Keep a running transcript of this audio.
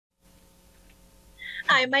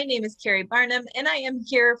Hi, my name is Keri Barnum, and I am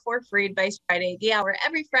here for Free Advice Friday, the hour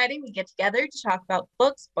every Friday we get together to talk about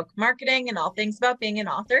books, book marketing, and all things about being an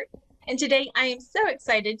author. And today I am so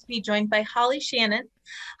excited to be joined by Holly Shannon.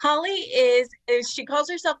 Holly she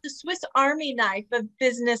calls herself the Swiss Army knife of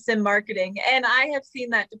business and marketing, and I have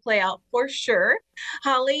seen that to play out for sure.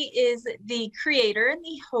 Holly is the creator and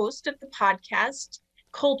the host of the podcast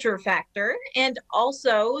Culture Factor, and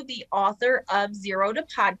also the author of Zero to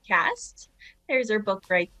Podcast. There's her book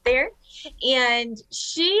right there. And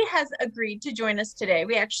she has agreed to join us today.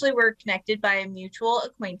 We actually were connected by a mutual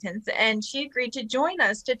acquaintance, and she agreed to join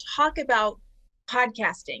us to talk about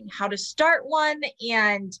podcasting, how to start one,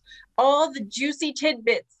 and all the juicy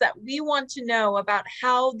tidbits that we want to know about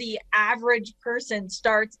how the average person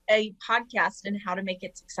starts a podcast and how to make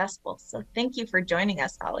it successful. So thank you for joining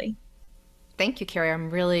us, Holly. Thank you, Keri.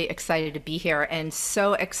 I'm really excited to be here and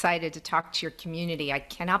so excited to talk to your community. I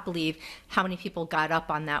cannot believe how many people got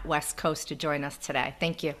up on that West Coast to join us today.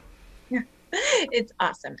 Thank you. Yeah, it's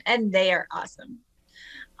awesome. And they are awesome.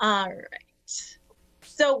 All right.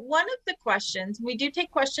 So one of the questions, we do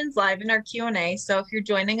take questions live in our Q&A. So if you're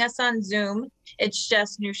joining us on Zoom, it's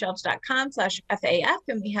just newshelves.com/FAF.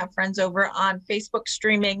 And we have friends over on Facebook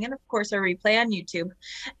streaming and, of course, our replay on YouTube.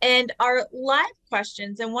 And our live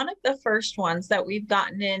questions, and one of the first ones that we've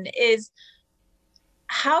gotten in is,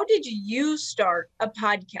 how did you start a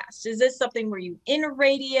podcast? Is this something where you in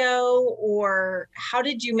radio, or how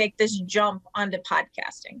did you make this jump onto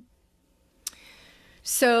podcasting?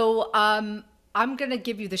 So, I'm going to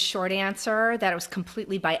give you the short answer that it was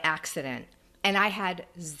completely by accident. And I had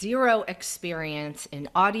zero experience in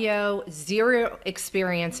audio, zero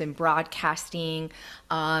experience in broadcasting.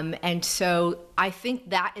 And so I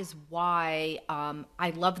think that is why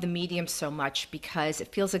I love the medium so much, because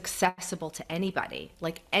it feels accessible to anybody.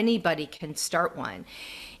 Like anybody can start one.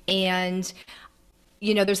 And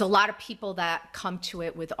you know, there's a lot of people that come to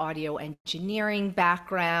it with audio engineering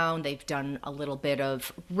background. They've done a little bit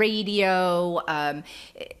of radio.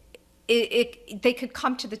 They could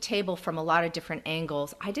come to the table from a lot of different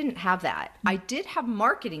angles. I didn't have that. I did have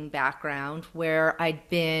marketing background where I'd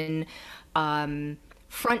been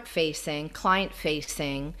front-facing,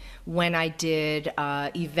 client-facing when I did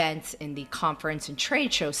events in the conference and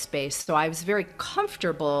trade show space. So I was very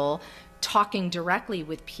comfortable talking directly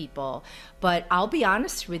with people. But I'll be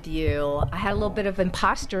honest with you, I had a little bit of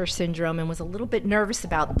imposter syndrome and was a little bit nervous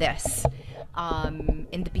about this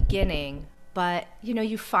in the beginning. But you know,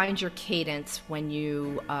 you find your cadence when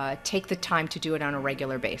you take the time to do it on a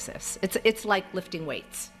regular basis. It's like lifting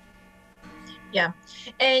weights. Yeah.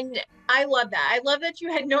 And I love that. I love that you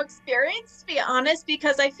had no experience, to be honest,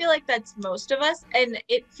 because I feel like that's most of us, and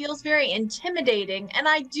it feels very intimidating. And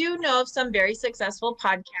I do know of some very successful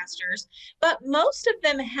podcasters, but most of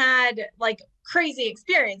them had like crazy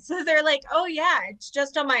experiences. They're like, oh yeah, it's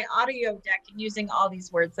just on my audio deck and using all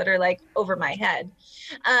these words that are like over my head.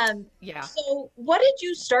 Yeah. So what did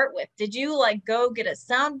you start with? Did you like go get a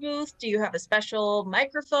sound booth? Do you have a special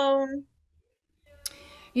microphone?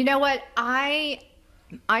 You know what?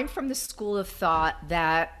 I'm from the school of thought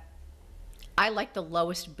that I like the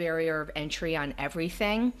lowest barrier of entry on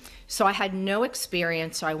everything. So I had no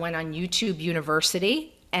experience. So I went on YouTube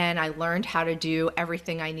University and I learned how to do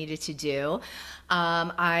everything I needed to do.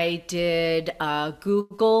 I did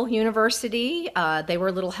Google University. They were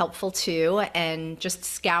a little helpful too, and just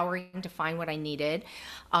scouring to find what I needed.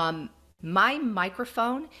 My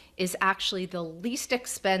microphone is actually the least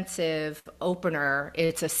expensive opener.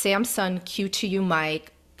 It's a Samsung Q2U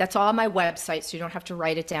mic. That's all on my website, so you don't have to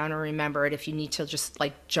write it down or remember it if you need to just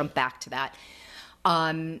like jump back to that.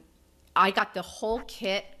 I got the whole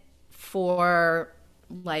kit for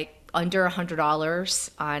like under $100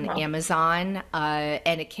 on Amazon,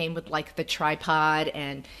 and it came with like the tripod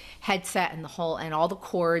and headset and all the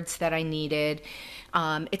cords that I needed.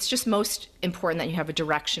 It's just most important that you have a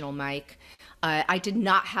directional mic. I did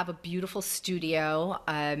not have a beautiful studio.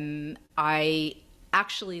 I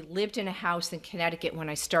actually lived in a house in Connecticut when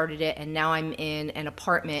I started it, and now I'm in an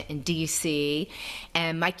apartment in DC,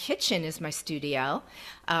 and my kitchen is my studio.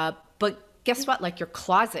 But guess what? Like your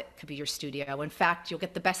closet could be your studio. In fact, you'll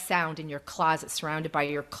get the best sound in your closet surrounded by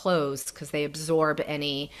your clothes because they absorb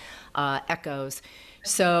any echoes.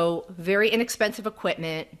 So very inexpensive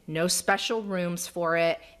equipment, no special rooms for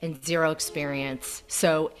it, and zero experience.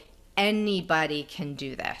 So anybody can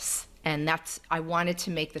do this. And I wanted to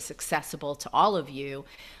make this accessible to all of you.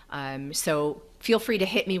 So feel free to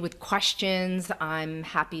hit me with questions. I'm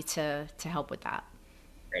happy to help with that.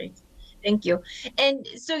 Great. Thank you. And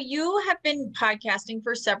so you have been podcasting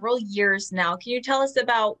for several years now. Can you tell us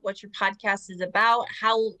about what your podcast is about?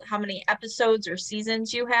 How many episodes or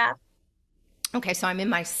seasons you have? Okay, so I'm in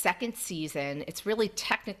my second season. It's really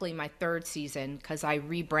technically my third season because I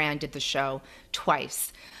rebranded the show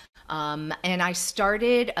twice. And I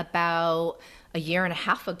started about a year and a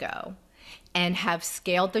half ago and have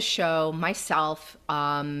scaled the show myself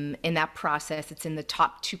in that process. It's in the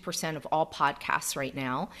top 2% of all podcasts right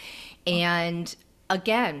now. And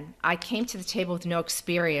again, I came to the table with no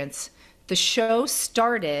experience. The show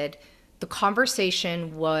started, the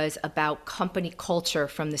conversation was about company culture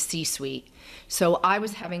from the C-suite. So I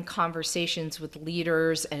was having conversations with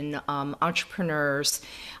leaders and entrepreneurs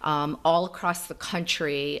all across the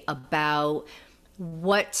country about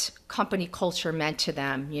what company culture meant to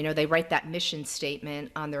them. You know, they write that mission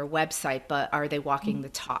statement on their website, but are they walking the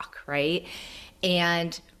talk, right?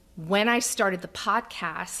 And when I started the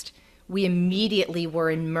podcast, we immediately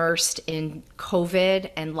were immersed in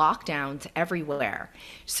COVID and lockdowns everywhere.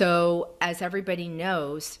 So as everybody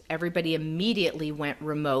knows, everybody immediately went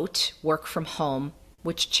remote, work from home,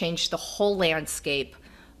 which changed the whole landscape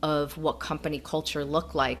of what company culture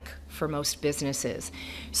looked like for most businesses.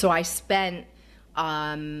 So I spent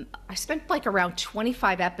like around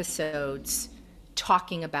 25 episodes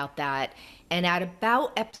talking about that. And at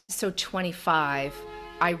about episode 25,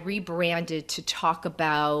 I rebranded to talk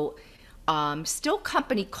about still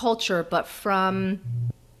company culture, but from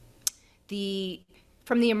the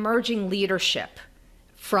emerging leadership,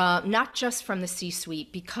 from not just from the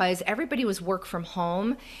C-suite, because everybody was work from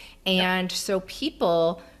home, and so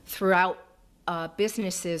people throughout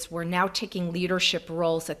businesses were now taking leadership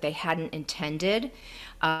roles that they hadn't intended.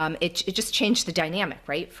 It just changed the dynamic,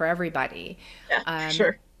 right, for everybody. Yeah,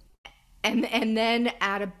 sure. And then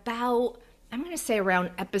at about, I'm going to say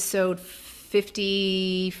around episode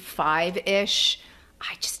 55-ish,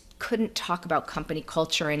 I just couldn't talk about company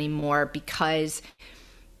culture anymore because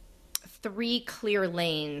three clear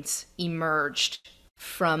lanes emerged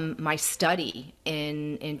from my study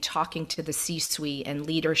in talking to the C-suite and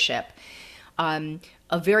leadership. A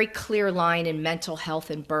very clear line in mental health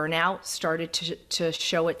and burnout started to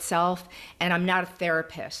show itself. And I'm not a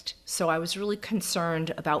therapist, so I was really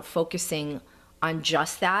concerned about focusing on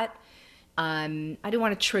just that. I didn't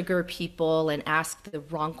want to trigger people and ask the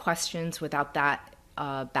wrong questions without that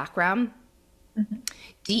background. Mm-hmm.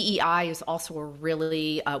 DEI is also a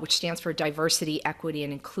really, which stands for diversity, equity,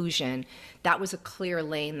 and inclusion. That was a clear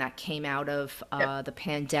lane that came out of the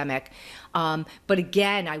pandemic. But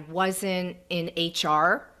again, I wasn't in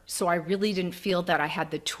HR, so I really didn't feel that I had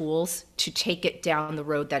the tools to take it down the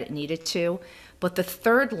road that it needed to. But the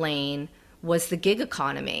third lane was the gig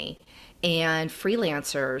economy and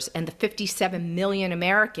freelancers and the 57 million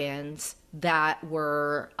Americans that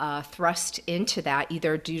were thrust into that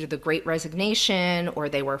either due to the Great Resignation or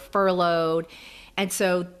they were furloughed. And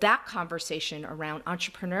so that conversation around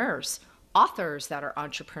entrepreneurs, authors that are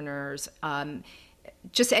entrepreneurs,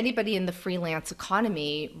 just anybody in the freelance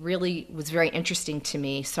economy really was very interesting to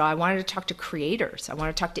me. So I wanted to talk to creators. I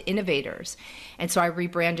wanted to talk to innovators. And so I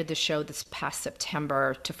rebranded the show this past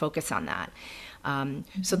September to focus on that.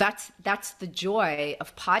 So that's the joy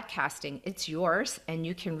of podcasting. It's yours and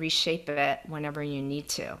you can reshape it whenever you need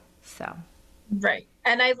to. So. Right.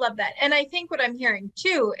 And I love that. And I think what I'm hearing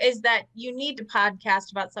too is that you need to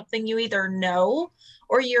podcast about something you either know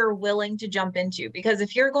or you're willing to jump into, because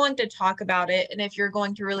if you're going to talk about it and if you're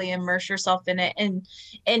going to really immerse yourself in it and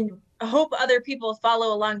hope other people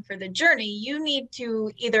follow along for the journey, you need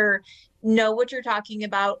to either know what you're talking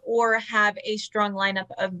about or have a strong lineup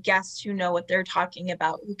of guests who know what they're talking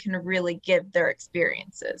about, who can really give their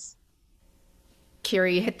experiences.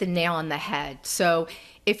 Keri, you hit the nail on the head. So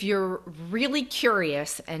if you're really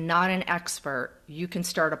curious and not an expert, you can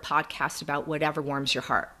start a podcast about whatever warms your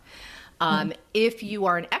heart. If you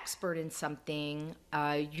are an expert in something,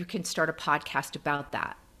 you can start a podcast about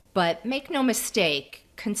that. But make no mistake,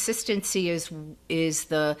 consistency is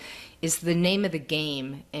the name of the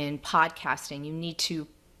game in podcasting. You need to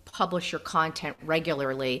publish your content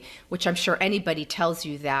regularly, which I'm sure anybody tells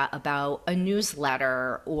you that about a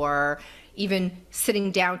newsletter or even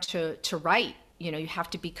sitting down to write. You know, you have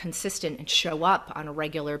to be consistent and show up on a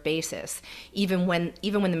regular basis, even when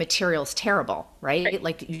the material is terrible, right?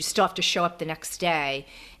 Like you still have to show up the next day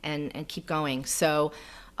and keep going. So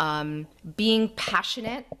being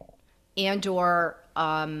passionate and or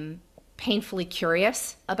painfully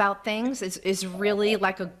curious about things is really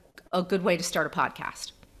like a good way to start a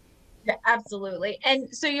podcast. Yeah, absolutely. And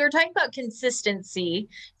so you're talking about consistency.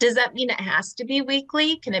 Does that mean it has to be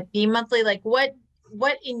weekly? Can it be monthly? Like what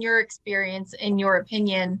what in your experience, in your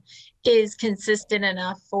opinion, is consistent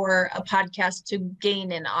enough for a podcast to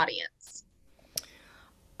gain an audience?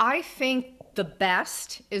 I think the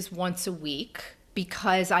best is once a week,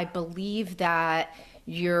 because I believe that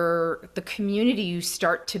the community you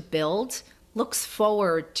start to build looks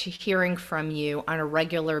forward to hearing from you on a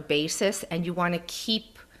regular basis, and you want to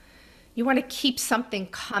keep something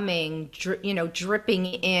coming, dripping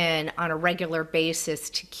in on a regular basis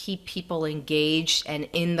to keep people engaged and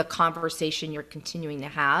in the conversation you're continuing to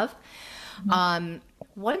have.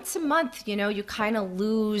 Once a month, you kind of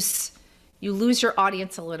lose your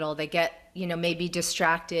audience a little. They get, maybe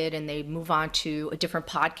distracted and they move on to a different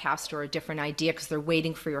podcast or a different idea because they're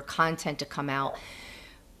waiting for your content to come out.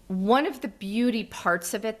 One of the beauty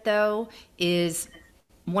parts of it, though, is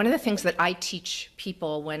one of the things that I teach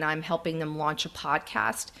people when I'm helping them launch a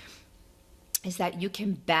podcast is that you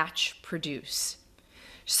can batch produce.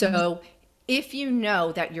 So if you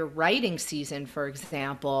know that your writing season, for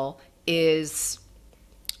example, is,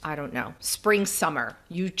 I don't know, spring, summer,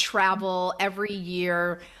 you travel every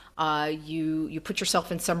year, you put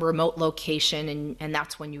yourself in some remote location, and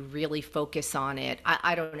that's when you really focus on it.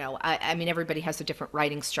 I don't know. I mean, everybody has a different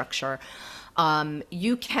writing structure.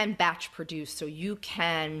 You can batch produce, so you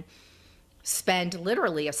can spend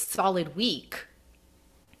literally a solid week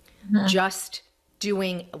just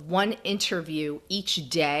doing one interview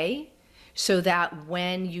each day, so that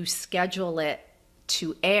when you schedule it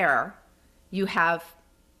to air, you have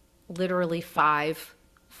literally five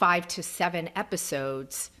to 7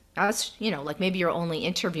 episodes. That's, like maybe you're only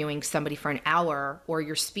interviewing somebody for an hour, or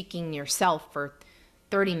you're speaking yourself for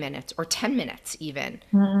 30 minutes or 10 minutes even.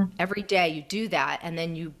 Every day you do that, and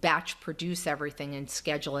then you batch produce everything and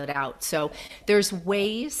schedule it out. So there's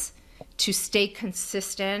ways to stay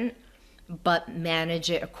consistent, but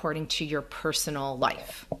manage it according to your personal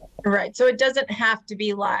life. Right. So it doesn't have to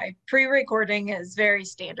be live. Pre-recording is very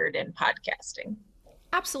standard in podcasting.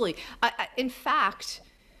 Absolutely. In fact,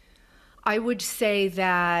 I would say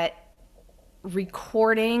that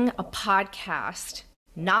recording a podcast,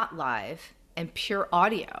 not live, and pure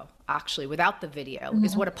audio, actually, without the video,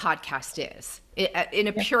 is what a podcast is. In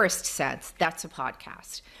a purest sense, that's a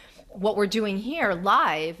podcast. What we're doing here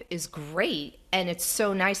live is great, and it's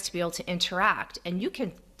so nice to be able to interact. And you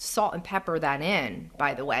can salt and pepper that in,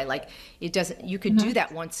 by the way. Like, you could do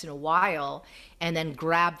that once in a while and then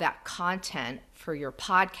grab that content for your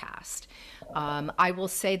podcast. I will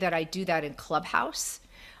say that I do that in Clubhouse.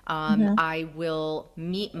 I will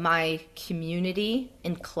meet my community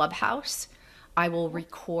in Clubhouse. I will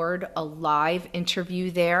record a live interview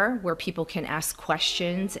there where people can ask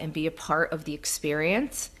questions and be a part of the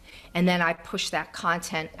experience. And then I push that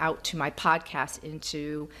content out to my podcast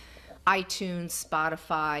into iTunes,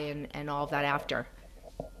 Spotify, and all of that after.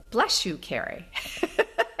 Bless you, Keri.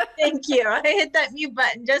 Thank you. I hit that mute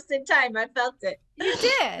button just in time. I felt it. You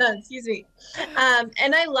did. No, excuse me.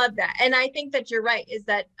 And I love that. And I think that you're right, is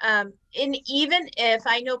that even if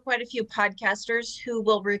I know quite a few podcasters who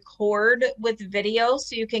will record with video,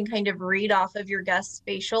 so you can kind of read off of your guest's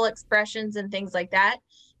facial expressions and things like that,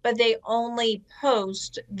 but they only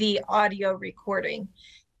post the audio recording.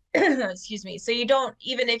 Excuse me. So you don't,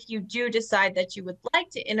 even if you do decide that you would like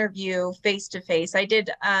to interview face to face. I did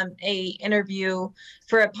a interview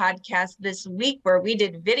for a podcast this week where we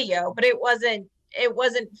did video, but it wasn't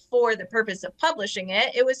for the purpose of publishing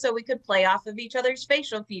it. It was so we could play off of each other's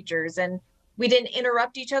facial features, and we didn't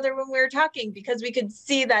interrupt each other when we were talking because we could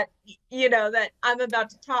see that, that I'm about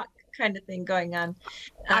to talk kind of thing going on.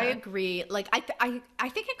 I agree. Like, I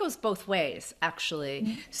think it goes both ways,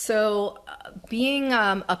 actually. So being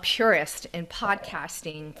a purist in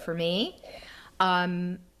podcasting, for me,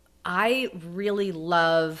 I really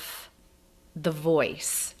love the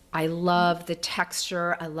voice. I love the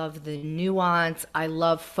texture. I love the nuance. I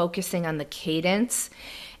love focusing on the cadence.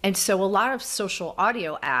 And so a lot of social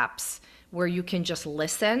audio apps where you can just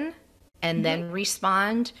listen and then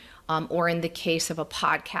respond, or in the case of a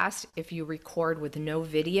podcast, if you record with no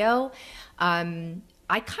video,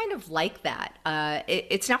 I kind of like that.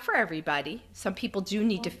 It's not for everybody. Some people do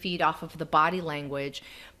need to feed off of the body language,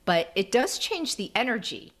 but it does change the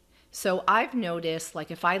energy. So I've noticed,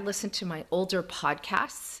 like, if I listen to my older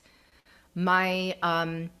podcasts, I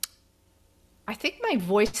think my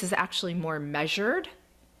voice is actually more measured,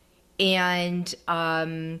 and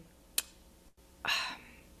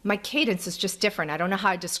my cadence is just different. I don't know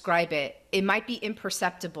how to describe it. It might be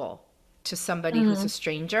imperceptible to somebody who's a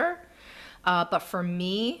stranger, but for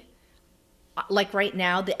me, like right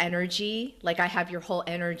now, the energy, like I have your whole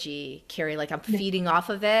energy, Keri, like I'm feeding off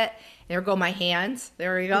of it. There go my hands.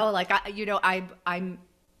 There we go. Like I'm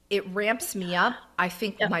it ramps me up. I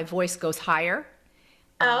think Yep. my voice goes higher.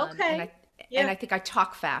 Oh, Um, and okay. I and Yeah. I think I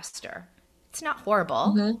talk faster. It's not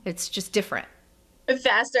horrible. Hmm. It's just different.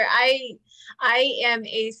 Faster. I am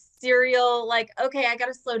a serial like, okay, I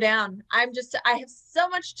gotta slow down. I have so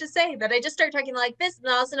much to say that I just start talking like this, and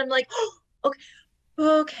all of a sudden I'm like, oh,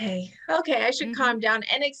 okay, okay, I should Hmm. calm down.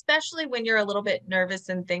 And especially when you're a little bit nervous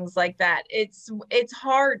and things like that, it's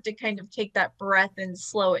hard to kind of take that breath and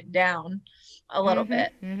slow it down a little Hmm.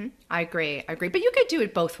 bit. Hmm. I agree. I agree. But you could do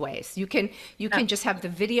it both ways. You Yeah. can just have the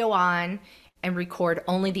video on and record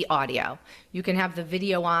only the audio. You can have the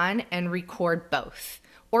video on and record both.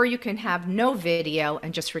 Or you can have no video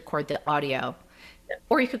and just record the audio.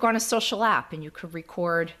 Or you could go on a social app and you could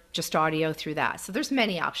record just audio through that. So there's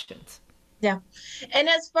many options. Yeah. And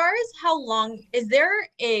as far as how long, is there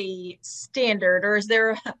a standard or is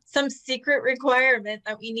there some secret requirement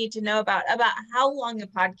that we need to know about how long a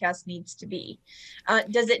podcast needs to be?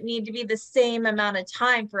 Does it need to be the same amount of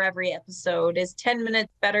time for every episode? Is 10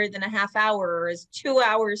 minutes better than a half hour, or is 2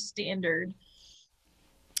 hours standard?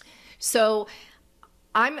 So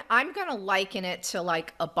I'm gonna liken it to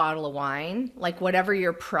like a bottle of wine. Like whatever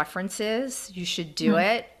your preference is, you should do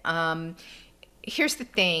Mhm. it. Here's the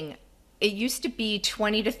thing. It used to be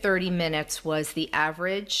 20 to 30 minutes was the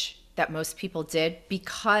average that most people did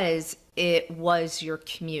because it was your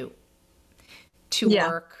commute to Yeah,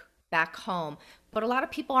 work back home. But a lot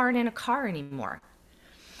of people aren't in a car anymore.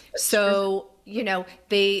 that's true. So,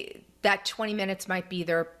 they that 20 minutes might be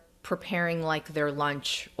they're preparing like their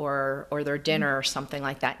lunch or their dinner or something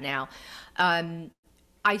like that now.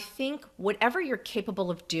 I think whatever you're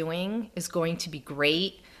capable of doing is going to be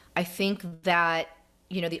great. I think that,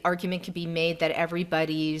 the argument can be made that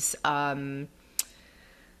everybody's how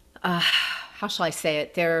shall I say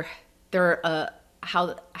it? They're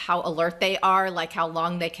how alert they are, like how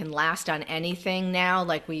long they can last on anything now.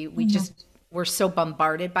 Like we Mhm. just we're so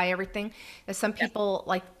bombarded by everything. And some Yeah. people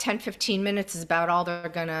like 10-15 minutes is about all they're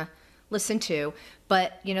gonna listen to.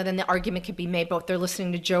 But then the argument could be made, but they're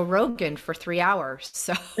listening to Joe Rogan for 3 hours.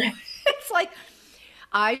 So it's like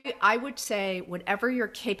I would say whatever you're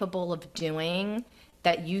capable of doing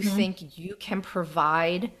that you Mhm. think you can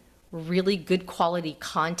provide really good quality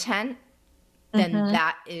content, then Mhm.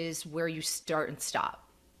 that is where you start and stop.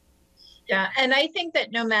 Yeah, and I think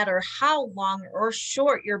that no matter how long or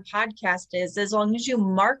short your podcast is, as long as you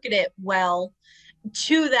market it well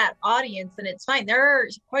to that audience, and it's fine. There are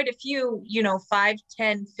quite a few 5,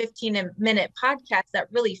 10, 15 minute podcasts that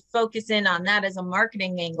really focus in on that as a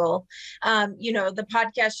marketing angle. The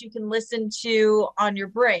podcast you can listen to on your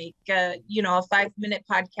break, a 5 minute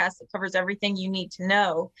podcast that covers everything you need to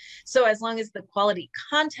know. So as long as the quality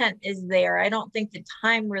content is there, I don't think the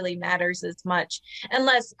time really matters as much,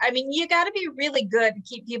 unless, I mean, you got to be really good to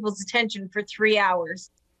keep people's attention for 3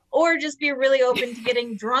 hours, or just be really open to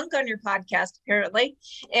getting drunk on your podcast, apparently.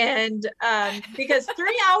 And because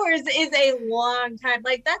 3 hours is a long time.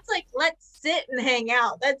 Like, that's like, let's sit and hang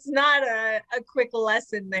out. That's not a quick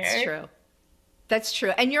lesson That's there. true. That's true.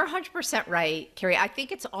 And you're 100% right, Carrie. I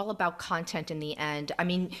think it's all about content in the end. I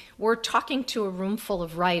mean, we're talking to a room full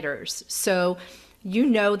of writers. So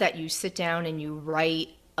that you sit down and you write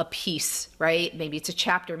a piece, right? Maybe it's a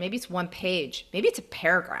chapter, maybe it's one page, maybe it's a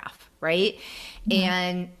paragraph, right? Mhm.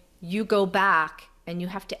 And you go back and you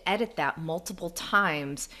have to edit that multiple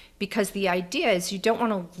times because the idea is you don't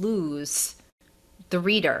want to lose the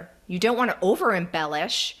reader. You don't want to over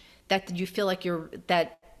embellish that you feel like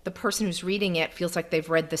that the person who's reading it feels like they've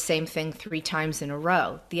read the same thing 3 times in a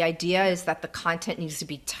row. The idea is that the content needs to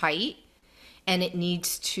be tight and it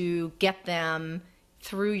needs to get them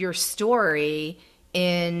through your story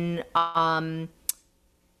in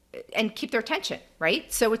and keep their attention,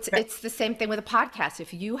 right? So Right. it's the same thing with a podcast.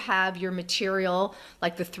 If you have your material,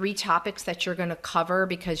 like the 3 topics that you're going to cover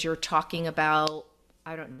because you're talking about,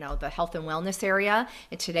 I don't know, the health and wellness area,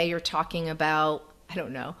 and today you're talking about, I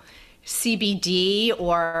don't know, CBD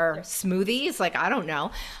or smoothies, like I don't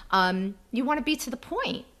know. You want to be to the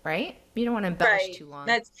point, right? You don't want to embellish Right. too long.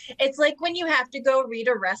 It's like when you have to go read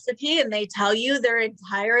a recipe and they tell you their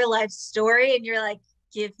entire life story, and you're like,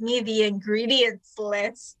 give me the ingredients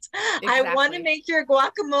list. I want to Exactly. make your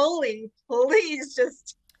guacamole. Please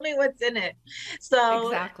just tell me what's in it. So,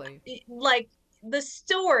 Exactly. like, the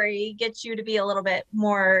story gets you to be a little bit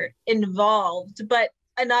more involved, but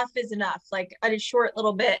enough is enough. Like a short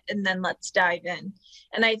little bit, and then let's dive in.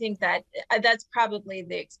 And I think that that's probably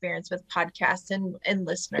the experience with podcasts and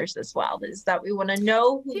listeners as well, is that we want to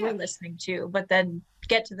know who we're Yeah. listening to, but then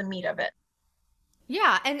get to the meat of it.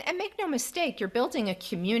 Yeah, and make no mistake, you're building a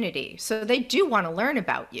community. So they do want to learn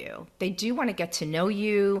about you. They do want to get to know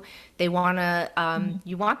you. They want to,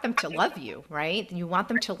 you want them to love you, right? You want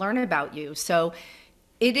them to learn about you. So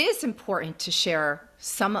it is important to share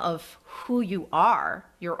some of who you are,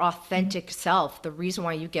 your authentic self, the reason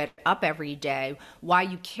why you get up every day, why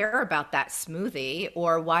you care about that smoothie,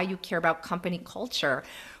 or why you care about company culture,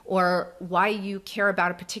 or why you care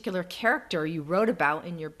about a particular character you wrote about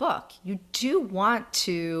in your book. You do want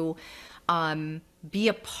to be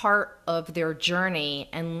a part of their journey,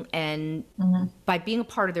 and by being a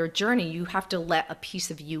part of their journey, you have to let a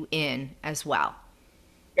piece of you in as well.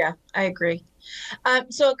 Yeah, I agree.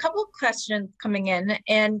 So a couple of questions coming in,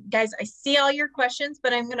 and guys, I see all your questions,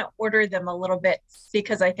 but I'm going to order them a little bit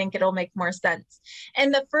because I think it'll make more sense.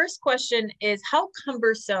 And the first question is, how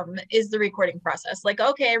cumbersome is the recording process? Like,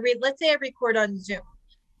 okay, let's say I record on Zoom.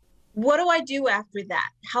 What do I do after that?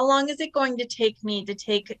 How long is it going to take me to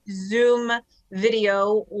take Zoom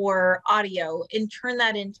video or audio and turn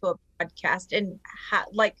that into a podcast? And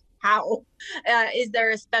how? Is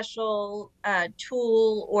there a special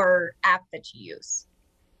tool or app that you use?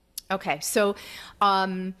 Okay, so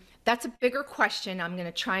that's a bigger question. I'm going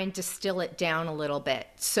to try and distill it down a little bit.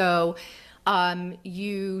 So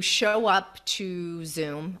you show up to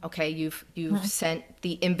Zoom. Okay, you've sent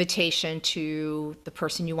the invitation to the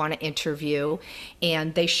person you want to interview,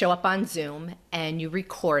 and they show up on Zoom, and you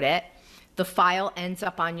record it. The file ends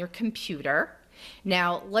up on your computer.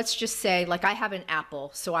 Now, let's just say, like, I have an Apple,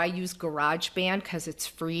 so I use GarageBand because it's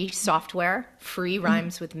free software. Free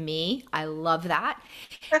rhymes with me. I love that.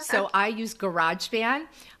 So I use GarageBand,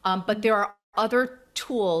 but there are other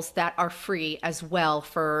tools that are free as well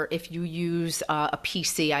for if you use a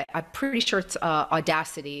PC. I'm pretty sure it's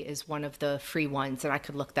Audacity is one of the free ones, and I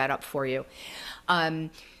could look that up for you.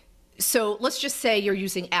 So let's just say you're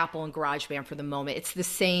using Apple and GarageBand for the moment. It's the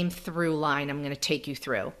same through line I'm going to take you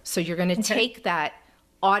through. So you're going to take that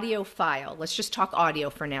audio file. Let's just talk audio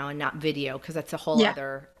for now and not video, because that's a whole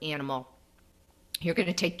other animal. You're going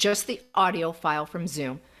to take just the audio file from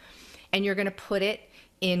Zoom, and you're going to put it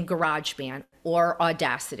in GarageBand or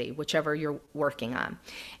Audacity, whichever you're working on.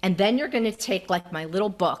 And then you're going to take, like, my little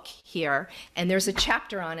book here, and there's a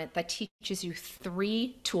chapter on it that teaches you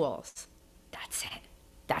 3 tools. That's it.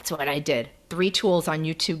 That's what I did. 3 tools on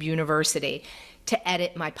YouTube University to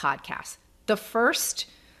edit my podcast. The first,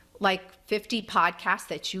 like, 50 podcasts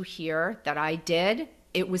that you hear that I did,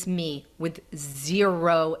 it was me with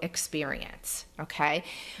 0 experience, okay?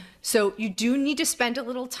 So you do need to spend a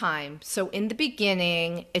little time. So in the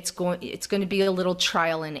beginning, it's going to be a little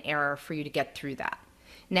trial and error for you to get through that.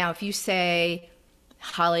 Now, if you say,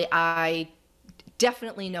 Holly, I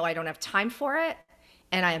definitely know I don't have time for it,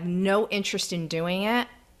 and I have no interest in doing it,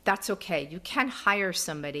 that's okay. You can hire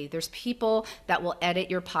somebody. There's people that will edit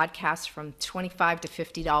your podcast from $25 to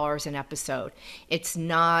 $50 an episode. It's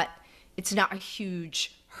not a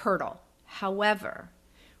huge hurdle. However,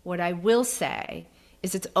 what I will say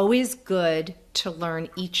is it's always good to learn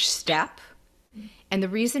each step. And the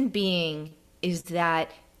reason being is that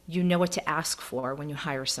you know what to ask for when you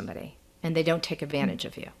hire somebody, and they don't take advantage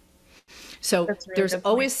of you. So there's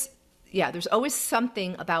always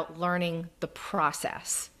something about learning the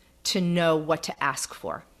process to know what to ask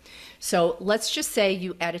for. So let's just say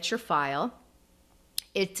you edit your file.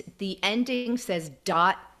 The ending says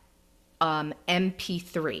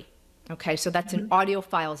 .mp3. Okay, so that's an audio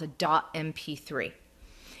file is a .mp3.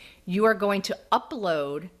 You are going to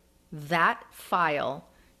upload that file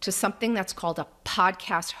to something that's called a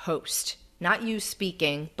podcast host. Not you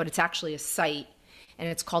speaking, but it's actually a site, and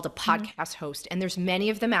it's called a podcast host. And there's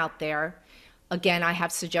many of them out there. Again, I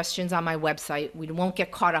have suggestions on my website. We won't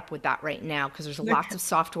get caught up with that right now because there's lots of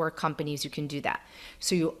software companies you can do that.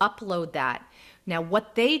 So you upload that. Now,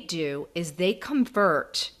 what they do is they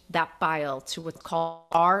convert that file to what's called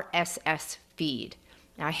RSS feed.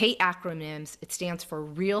 Now, I hate acronyms. It stands for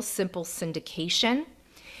Real Simple Syndication.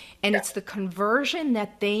 And it's the conversion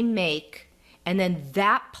that they make, and then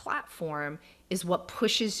that platform is what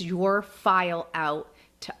pushes your file out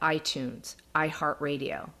to iTunes,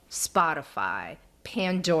 iHeartRadio, Spotify,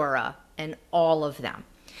 Pandora, and all of them.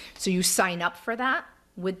 So you sign up for that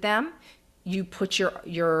with them. You put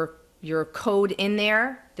your code in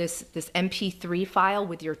there, this MP3 file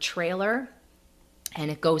with your trailer,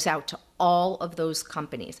 and it goes out to all of those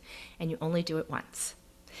companies. And you only do it once.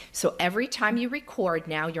 So every time you record,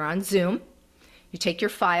 now you're on Zoom, you take your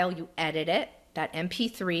file, you edit it, that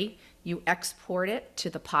MP3, you export it to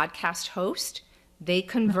the podcast host, they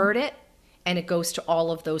convert it, and it goes to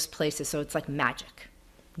all of those places. So it's like magic.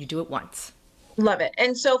 You do it once. Love it.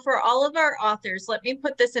 And so for all of our authors, let me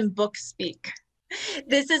put this in book speak.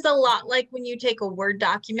 This is a lot like when you take a Word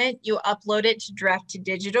document, you upload it to draft to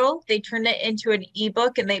digital, they turn it into an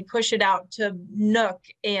ebook and they push it out to Nook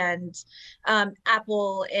and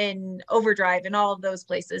Apple and Overdrive and all of those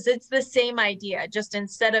places. It's the same idea, just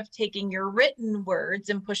instead of taking your written words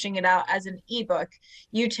and pushing it out as an ebook,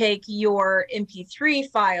 you take your MP3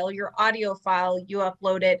 file, your audio file, you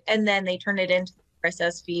upload it, and then they turn it into the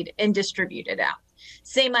RSS feed and distribute it out.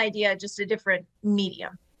 Same idea, just a different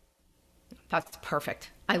medium. That's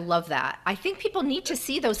perfect. I love that. I think people need to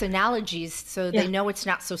see those analogies so they know it's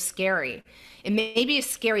not so scary. It maybe is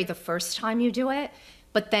scary the first time you do it,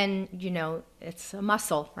 but then, it's a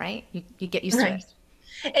muscle, right? You get used to it.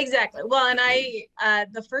 Exactly. Well,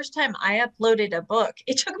 and the first time I uploaded a book,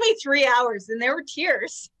 it took me 3 hours and there were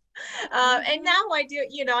tears. And now I do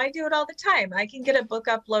it all the time. I can get a book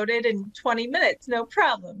uploaded in 20 minutes, no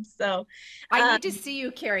problem. So I need to see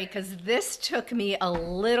you, Keri, because this took me a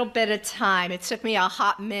little bit of time. It took me a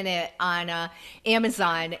hot minute on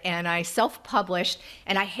Amazon, and I self-published,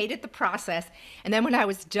 and I hated the process. And then when I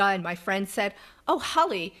was done, my friend said, "Oh,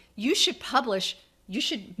 Holly, you should publish. You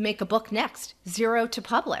should make a book next. 0 to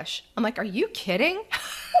publish." I'm like, "Are you kidding?"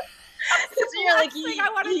 So you're like,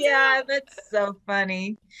 yeah, that's so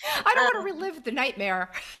funny. I don't want to relive the nightmare.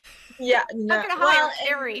 Yeah, no. I'm going to hire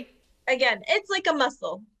Keri. Again, it's like a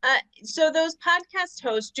muscle. So those podcast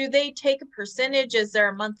hosts, do they take a percentage? Is there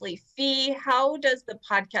a monthly fee? How does the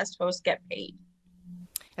podcast host get paid?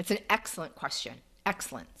 That's an excellent question.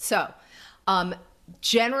 Excellent. So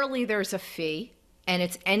generally there's a fee, and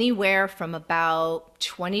it's anywhere from about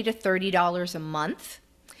 $20 to $30 a month.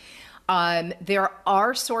 There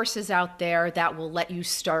are sources out there that will let you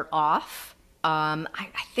start off. I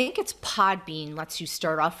think it's Podbean lets you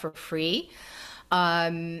start off for free.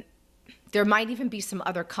 There might even be some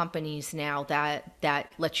other companies now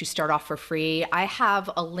that let you start off for free. I have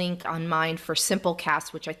a link on mine for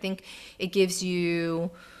Simplecast, which I think it gives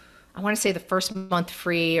you, I want to say the first month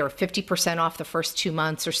free or 50% off the first 2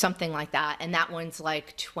 months or something like that. And that one's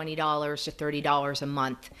like $20 to $30 a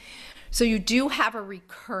month. So you do have a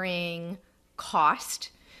recurring cost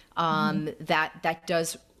that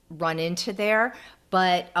does run into there.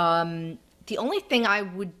 But the only thing I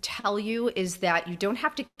would tell you is that you don't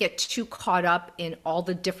have to get too caught up in all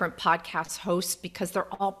the different podcast hosts because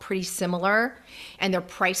they're all pretty similar and their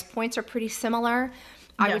price points are pretty similar.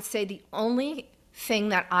 Yeah. I would say the only thing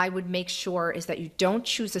that I would make sure is that you don't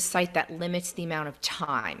choose a site that limits the amount of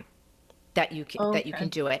time that you can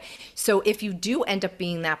do it. So if you do end up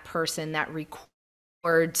being that person that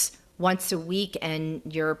records once a week and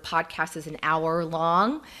your podcast is an hour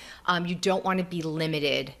long, you don't want to be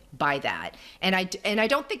limited by that. And I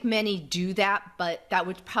don't think many do that, but that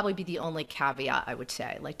would probably be the only caveat I would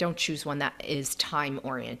say. Like, don't choose one that is time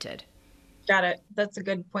oriented. Got it. That's a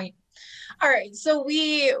good point. All right. So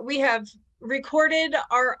we have recorded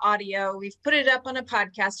our audio. We've put it up on a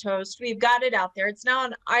podcast host. We've got it out there. It's now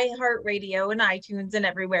on iHeartRadio and iTunes and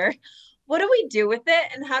everywhere. What do we do with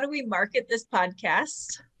it, and how do we market this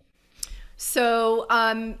podcast? So,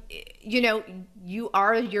 you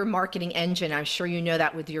are your marketing engine. I'm sure you know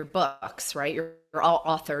that with your books, right? You're all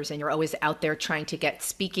authors and you're always out there trying to get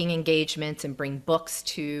speaking engagements and bring books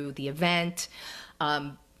to the event.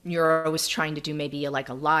 You're always trying to do maybe like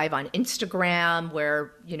a live on Instagram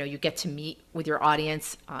where, you get to meet with your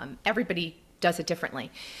audience. Everybody does it differently.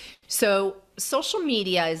 So social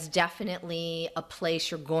media is definitely a place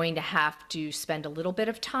you're going to have to spend a little bit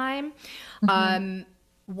of time. Mm-hmm.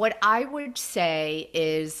 What I would say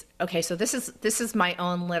is, okay, so this is my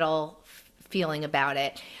own little feeling about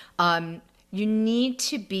it. You need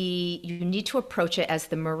to approach it as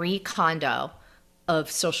the Marie Kondo of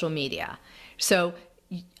social media. So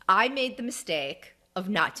I made the mistake of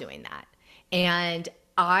not doing that. And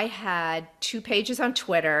I had 2 pages on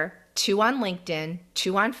Twitter, 2 on LinkedIn,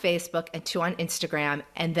 2 on Facebook, and 2 on Instagram.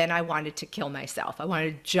 And then I wanted to kill myself. I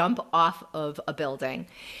wanted to jump off of a building.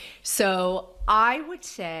 So I would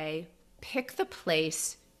say pick the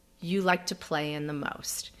place you like to play in the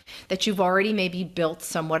most, that you've already maybe built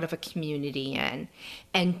somewhat of a community in,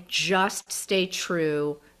 and just stay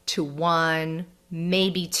true to 1,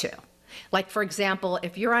 maybe 2. Like, for example,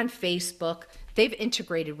 if you're on Facebook, they've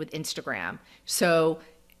integrated with Instagram. So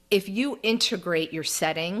if you integrate your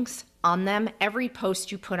settings on them, every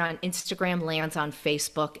post you put on Instagram lands on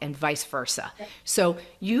Facebook and vice versa. So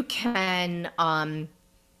you can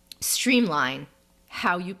streamline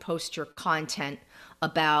how you post your content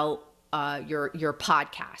about your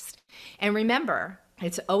podcast. And remember,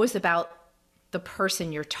 it's always about the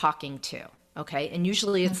person you're talking to. Okay. And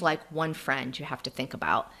usually it's like one friend you have to think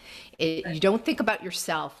about. You don't think about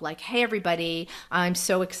yourself like, hey, everybody, I'm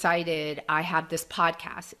so excited. I have this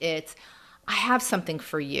podcast. It's, I have something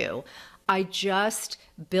for you. I just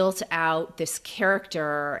built out this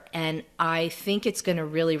character and I think it's going to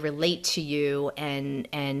really relate to you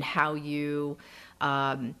and how you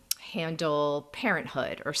handle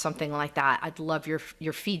parenthood or something like that. I'd love your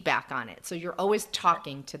feedback on it. So you're always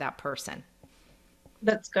talking to that person.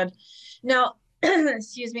 That's good. Now,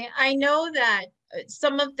 excuse me. I know that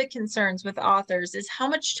some of the concerns with authors is how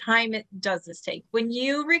much time it does this take. When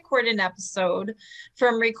you record an episode,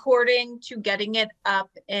 from recording to getting it up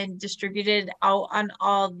and distributed out on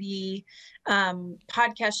all the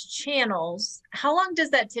podcast channels, how long does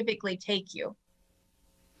that typically take you?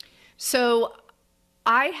 So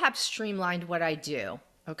I have streamlined what I do.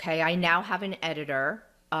 Okay. I now have an editor,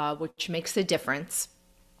 which makes a difference.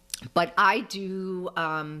 But I do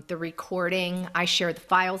the recording. I share the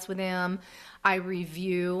files with him. I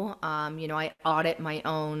review, I audit my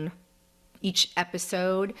own each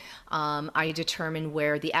episode. I determine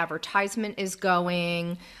where the advertisement is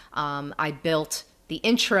going. I built the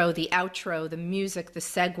intro, the outro, the music, the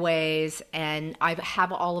segues, and I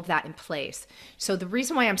have all of that in place. So the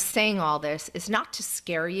reason why I'm saying all this is not to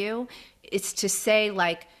scare you. It's to say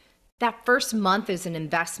like that first month is an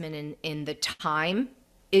investment in the time.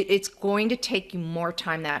 It's going to take you more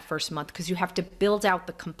time that first month because you have to build out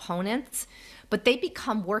the components, but they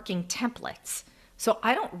become working templates. So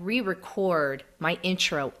I don't re-record my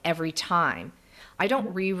intro every time. I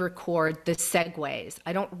don't re-record the segues.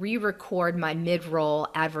 I don't re-record my mid-roll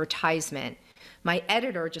advertisement. My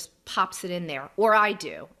editor just pops it in there, or I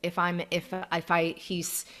do if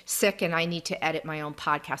he's sick and I need to edit my own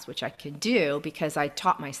podcast, which I can do because I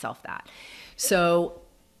taught myself that. So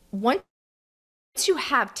once you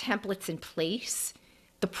have templates in place,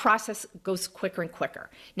 the process goes quicker and quicker.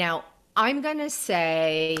 Now, I'm going to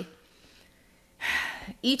say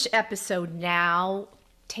each episode now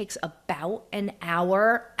takes about an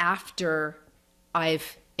hour after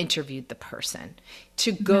I've interviewed the person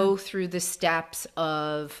to go through the steps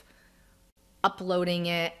of uploading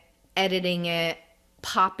it, editing it,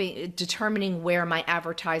 determining where my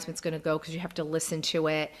advertisement's going to go because you have to listen to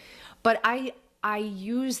it. But I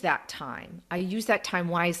use that time. I use that time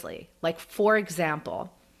wisely. Like, for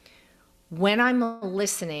example, when I'm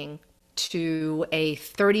listening to a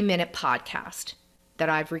 30-minute podcast that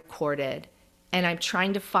I've recorded and I'm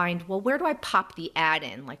trying to find, well, where do I pop the ad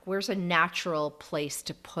in? Like, where's a natural place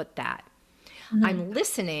to put that? I'm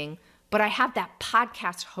listening, but I have that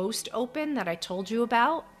podcast host open that I told you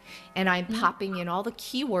about, and I'm popping in all the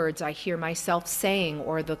keywords I hear myself saying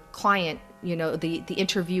or the client, the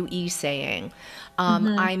interviewee saying.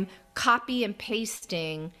 I'm copy and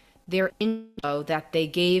pasting their info that they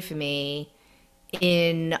gave me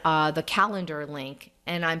in the calendar link,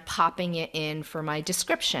 and I'm popping it in for my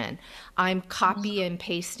description. I'm copy and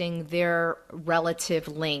pasting their relative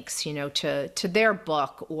links, to their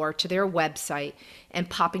book or to their website and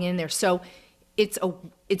popping in there. So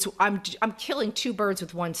I'm killing two birds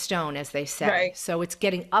with one stone, as they say. Right. So it's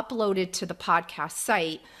getting uploaded to the podcast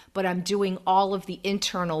site, but I'm doing all of the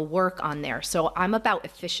internal work on there. So I'm about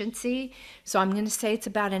efficiency. So I'm going to say it's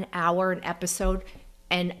about an hour an episode.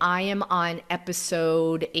 And I am on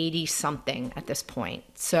episode 80 something at this point.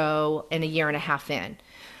 So in a year and a half in.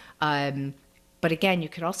 But again, you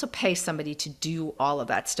could also pay somebody to do all of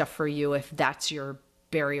that stuff for you if that's your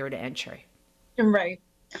barrier to entry. Right.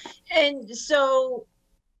 And so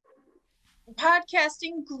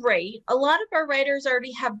podcasting, great. A lot of our writers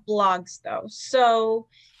already have blogs though. So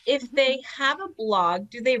if they have a blog,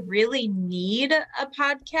 do they really need a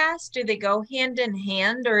podcast? Do they go hand in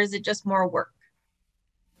hand, or is it just more work?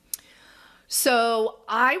 So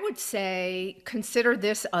I would say consider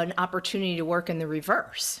this an opportunity to work in the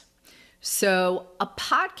reverse. So a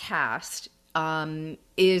podcast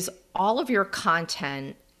is all of your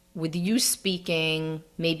content with you speaking,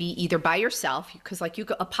 maybe either by yourself, because a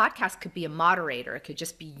podcast could be a moderator. It could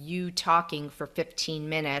just be you talking for 15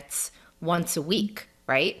 minutes once a week,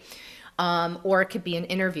 right? Or it could be an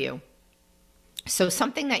interview. So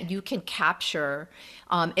something that you can capture,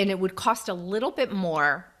 and it would cost a little bit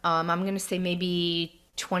more. I'm going to say maybe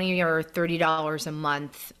 $20 or $30 a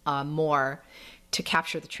month more to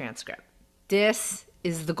capture the transcript. This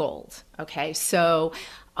is the gold. Okay. So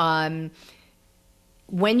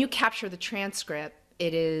when you capture the transcript,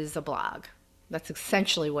 it is a blog. That's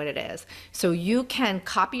essentially what it is. So you can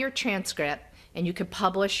copy your transcript and you could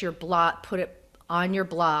publish your blog, put it on your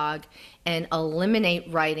blog, and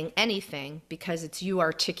eliminate writing anything because it's you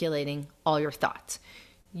articulating all your thoughts.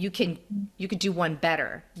 you could do one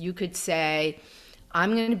better. You could say,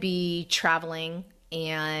 I'm going to be traveling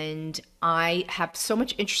and I have so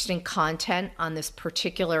much interesting content on this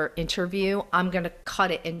particular interview. I'm going to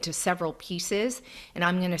cut it into several pieces and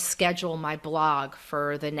I'm going to schedule my blog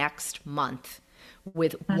for the next month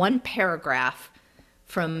with one paragraph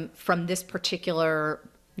from this particular,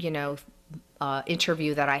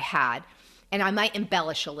 interview that I had. And I might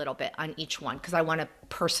embellish a little bit on each one because I want to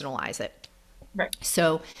personalize it. Right.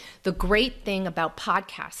 So the great thing about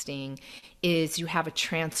podcasting is you have a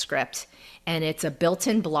transcript and it's a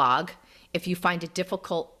built-in blog. If you find it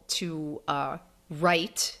difficult to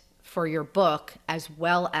write for your book as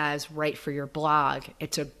well as write for your blog,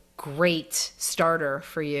 it's a great starter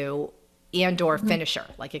for you and or finisher.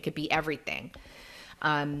 Like it could be everything.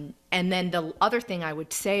 And then the other thing I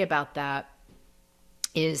would say about that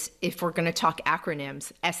is if we're going to talk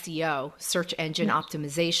acronyms, SEO, search engine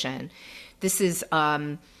optimization, this is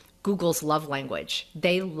Google's love language.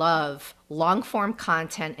 They love long form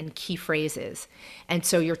content and key phrases. And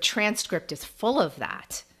so your transcript is full of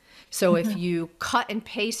that. So if you cut and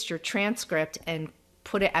paste your transcript and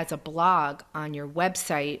put it as a blog on your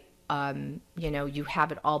website, you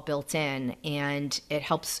have it all built in and it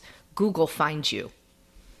helps Google find you.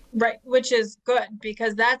 Right, which is good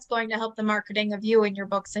because that's going to help the marketing of you and your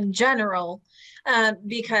books in general,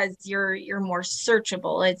 because you're more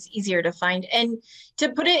searchable. It's easier to find. And to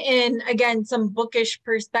put it in, again, some bookish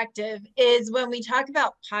perspective is when we talk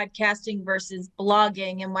about podcasting versus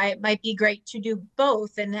blogging and why it might be great to do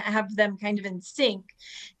both and have them kind of in sync.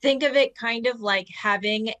 Think of it kind of like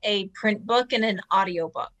having a print book and an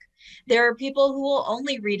audiobook. There are people who will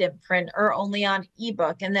only read in print or only on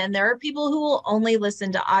ebook. And then there are people who will only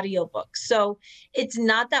listen to audiobooks. So it's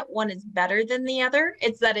not that one is better than the other.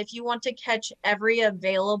 It's that if you want to catch every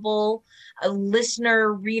available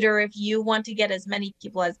listener, reader, if you want to get as many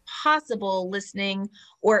people as possible listening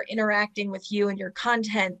or interacting with you and your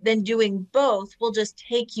content, then doing both will just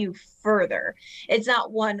take you further. It's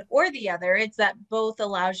not one or the other. It's that both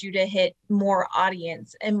allows you to hit more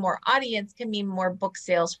audience, and more audience can mean more book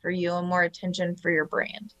sales for you and more attention for your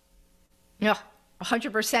brand. Yeah,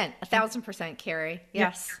 100%, 1,000%, Keri.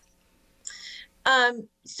 Yes.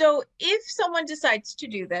 So if someone decides to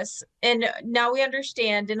do this, and now we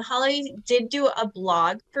understand, and Holly did do a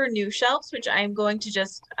blog for New Shelves, which I'm going to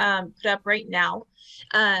just put up right now.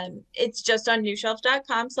 It's just on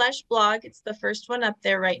newshelf.com/blog. It's the first one up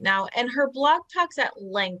there right now. And her blog talks at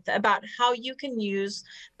length about how you can use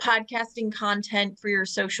podcasting content for your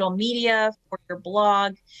social media, for your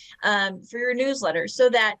blog, for your newsletter, so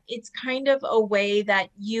that it's kind of a way that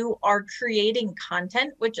you are creating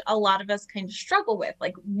content, which a lot of us kind of struggle with.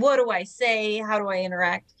 Like, what do I say? How do I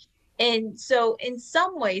interact? And so in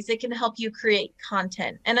some ways it can help you create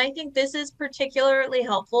content. And I think this is particularly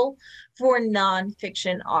helpful for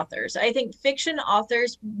nonfiction authors. I think fiction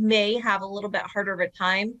authors may have a little bit harder of a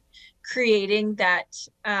time creating that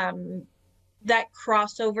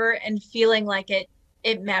crossover and feeling like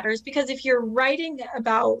it matters, because if you're writing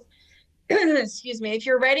about excuse me, if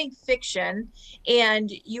you're writing fiction and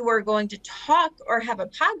you are going to talk or have a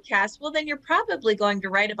podcast, well, then you're probably going to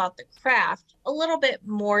write about the craft a little bit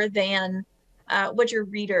more than what your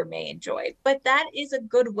reader may enjoy. But that is a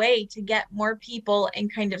good way to get more people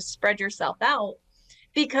and kind of spread yourself out,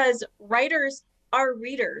 because writers are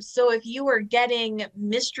readers. So if you are getting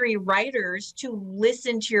mystery writers to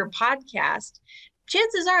listen to your podcast,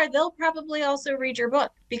 chances are they'll probably also read your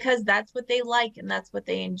book because that's what they like and that's what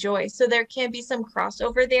they enjoy. So there can be some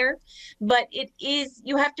crossover there, but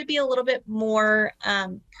you have to be a little bit more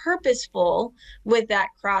purposeful with that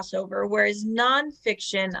crossover. Whereas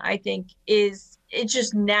nonfiction, I think, it's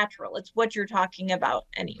just natural. It's what you're talking about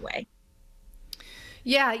anyway.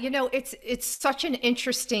 Yeah, it's such an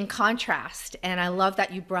interesting contrast, and I love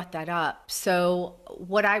that you brought that up. So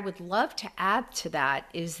what I would love to add to that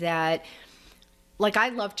is that, like, I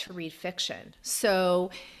love to read fiction. So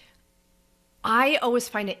I always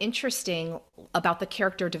find it interesting about the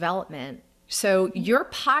character development. So your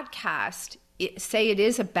podcast, say it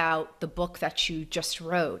is about the book that you just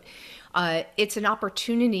wrote. It's an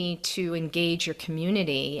opportunity to engage your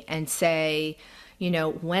community and say,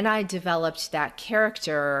 when I developed that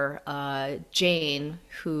character, Jane,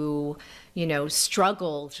 who,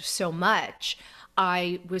 struggled so much,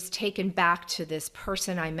 I was taken back to this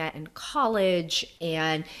person I met in college,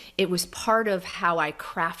 and it was part of how I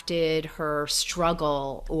crafted her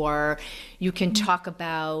struggle. Or you can talk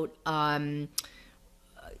about, a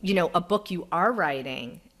book you are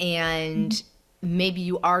writing, and maybe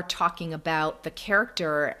you are talking about the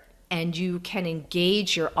character, and you can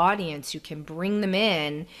engage your audience. You can bring them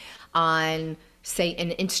in on say, an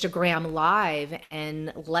Instagram live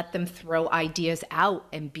and let them throw ideas out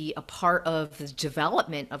and be a part of the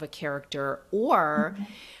development of a character. Or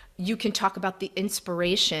you can talk about the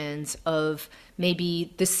inspirations of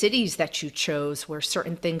maybe the cities that you chose where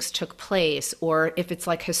certain things took place, or if it's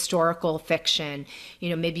like historical fiction,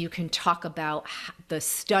 maybe you can talk about the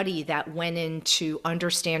study that went into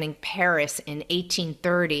understanding Paris in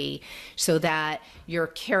 1830 so that your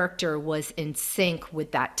character was in sync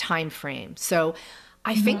with that time frame. So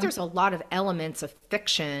I think there's a lot of elements of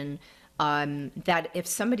fiction that if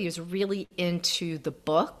somebody is really into the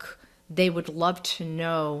book, they would love to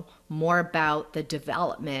know more about the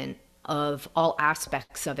development of all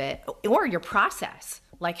aspects of it, or your process,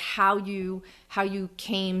 like how you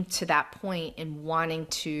came to that point in wanting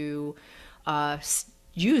to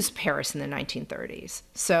use Paris in the 1930s.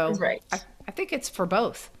 So Right. I think it's for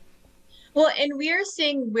both. Well, and we are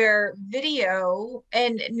seeing where video,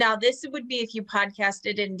 and now this would be if you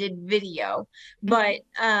podcasted and did video, but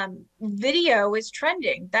video is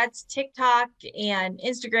trending. That's TikTok and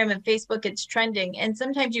Instagram and Facebook, it's trending. And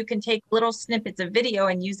sometimes you can take little snippets of video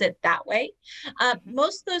and use it that way.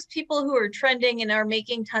 Most of those people who are trending and are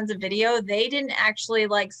making tons of video, they didn't actually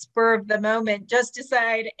like spur of the moment just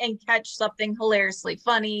decide and catch something hilariously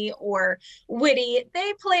funny or witty.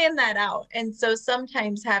 They plan that out. And so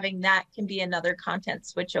sometimes having that can be another content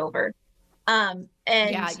switch over. And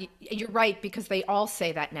Yeah, you're right, because they all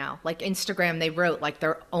say that now. Like Instagram, they wrote like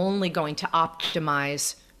they're only going to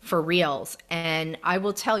optimize for reels. And I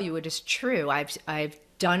will tell you, it is true. I've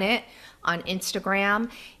done it on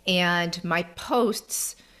Instagram, and my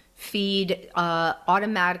posts feed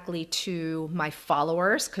automatically to my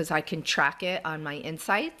followers because I can track it on my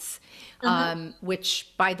insights,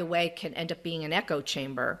 which, by the way, can end up being an echo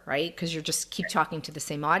chamber, right? Because you just keep talking to the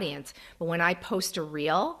same audience. But when I post a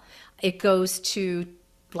reel, it goes to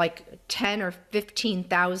like 10 or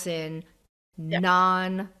 15,000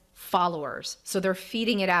 non-followers. So they're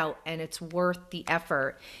feeding it out, and it's worth the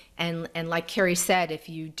effort. And like Keri said, if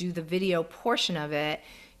you do the video portion of it,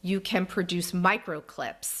 you can produce micro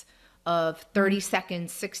clips of 30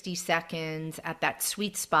 seconds, 60 seconds at that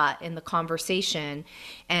sweet spot in the conversation,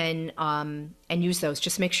 and use those.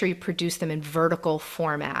 Just make sure you produce them in vertical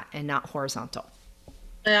format and not horizontal.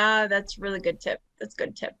 Yeah, that's really good tip. That's a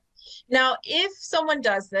good tip. Now, if someone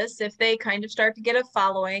does this, if they kind of start to get a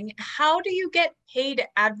following, how do you get paid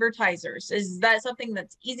advertisers? Is that something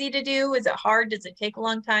that's easy to do? Is it hard? Does it take a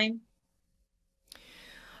long time?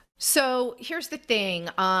 So here's the thing.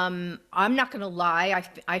 I'm not going to lie.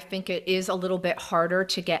 I think it is a little bit harder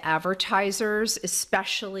to get advertisers,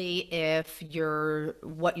 especially if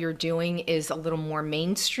what you're doing is a little more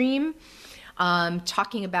mainstream.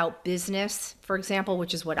 Talking about business, for example,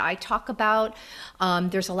 which is what I talk about,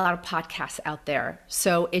 there's a lot of podcasts out there.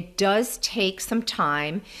 So it does take some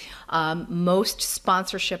time. Most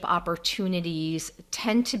sponsorship opportunities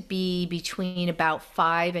tend to be between about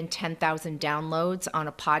 5 and 10,000 downloads on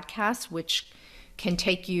a podcast, which can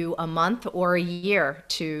take you a month or a year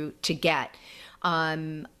to get.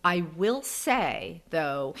 I will say,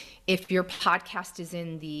 though, if your podcast is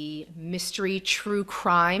in the mystery true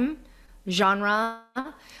crime genre,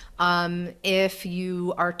 if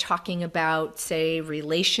you are talking about, say,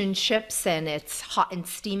 relationships and it's hot and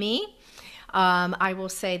steamy, I will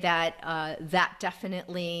say that that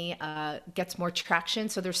definitely gets more traction.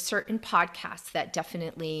 So there's certain podcasts that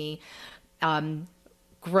definitely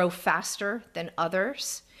grow faster than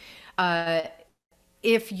others.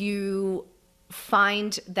 If you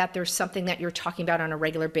find that there's something that you're talking about on a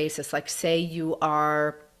regular basis, like say you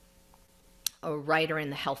are a writer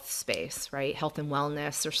in the health space, right? Health and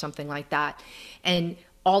wellness or something like that. And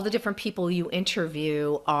all the different people you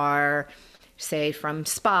interview are, say, from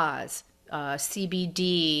spas,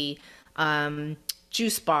 CBD,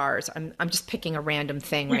 juice bars. I'm just picking a random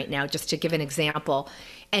thing right now just to give an example.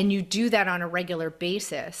 And you do that on a regular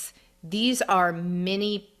basis. These are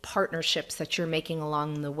mini partnerships that you're making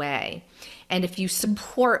along the way. And if you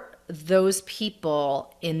support those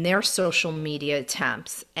people in their social media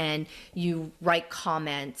attempts and you write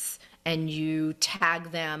comments and you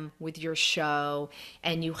tag them with your show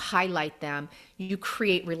and you highlight them, you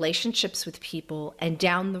create relationships with people, and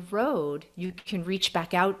down the road you can reach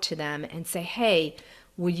back out to them and say, hey,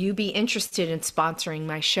 will you be interested in sponsoring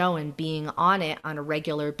my show and being on it on a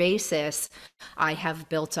regular basis? I have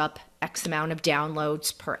built up X amount of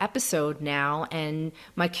downloads per episode now, and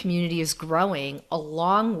my community is growing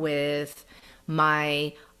along with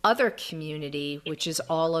my other community, which is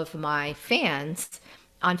all of my fans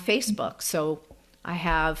on Facebook. So I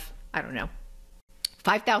have, I don't know,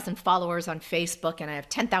 5,000 followers on Facebook and I have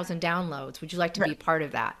 10,000 downloads. Would you like to be part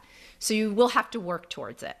of that? So you will have to work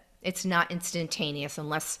towards it. It's not instantaneous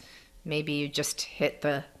unless maybe you just hit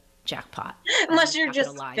the jackpot. Unless I'm you're not gonna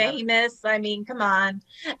just lie. famous. I mean, come on.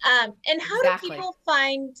 And how do Exactly. people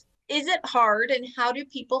find, is it hard? And how do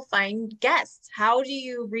people find guests? How do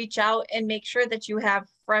you reach out and make sure that you have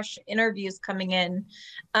fresh interviews coming in?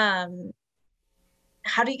 Um,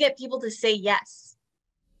 how do you get people to say yes?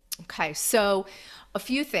 Okay, so a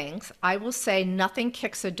few things. I will say nothing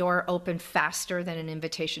kicks a door open faster than an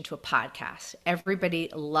invitation to a podcast. Everybody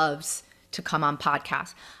loves to come on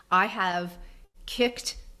podcasts. I have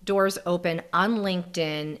kicked doors open on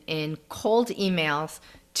LinkedIn in cold emails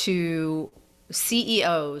to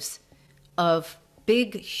CEOs of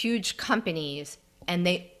big, huge companies, and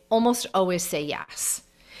they almost always say yes.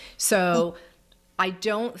 So I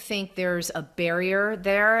don't think there's a barrier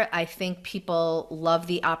there. I think people love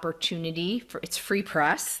the opportunity for it's free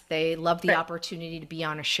press. They love the Right. opportunity to be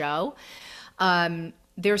on a show.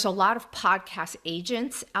 There's a lot of podcast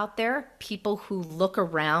agents out there, people who look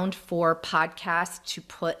around for podcasts to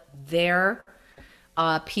put their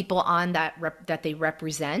people on that they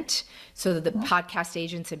represent, so that the podcast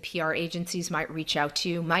agents and PR agencies might reach out to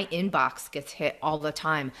you. My inbox gets hit all the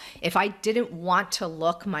time. If I didn't want to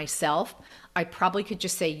look myself, I probably could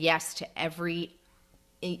just say yes to every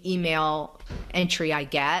email entry I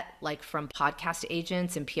get, like from podcast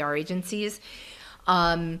agents and PR agencies.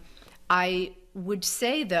 I would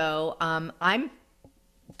say though, I'm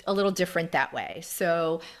a little different that way.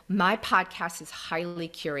 So my podcast is highly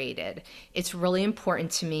curated. It's really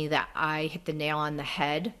important to me that I hit the nail on the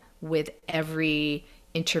head with every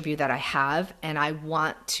interview that I have. And I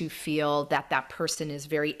want to feel that that person is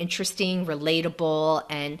very interesting, relatable,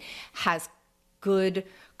 and has good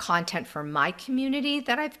content for my community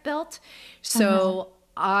that I've built. So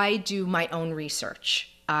I do my own research.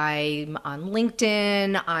 I'm on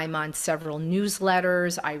LinkedIn, I'm on several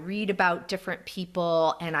newsletters, I read about different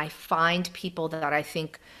people, and I find people that I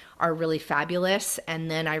think are really fabulous, and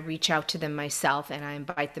then I reach out to them myself and I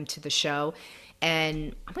invite them to the show.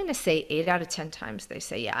 And I'm going to say 8 out of 10 times they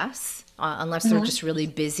say yes, unless they're just really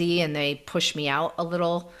busy and they push me out a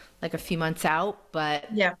little, like a few months out. But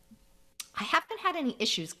Yeah. I haven't had any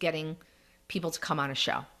issues getting people to come on a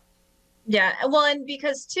show. Yeah. Well, and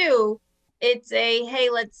because too, it's a, hey,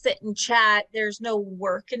 let's sit and chat. There's no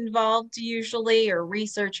work involved usually or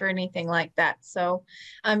research or anything like that. So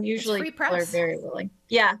It's usually free people are press. very willing.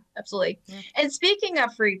 Yeah, absolutely. Yeah. And speaking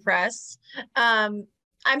of free press,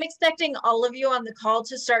 I'm expecting all of you on the call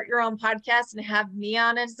to start your own podcast and have me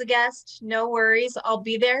on as a guest. No worries, I'll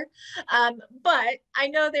be there. But I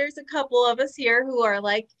know there's a couple of us here who are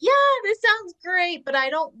like, yeah, this sounds great, but I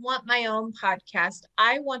don't want my own podcast.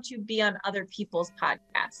 I want to be on other people's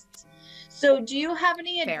podcasts. So, do you have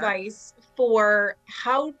any Fair. advice for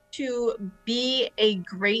how to be a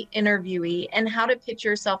great interviewee and how to pitch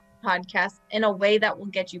yourself a podcast in a way that will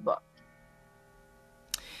get you booked?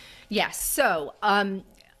 Yes. So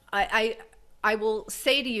I will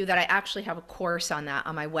say to you that I actually have a course on that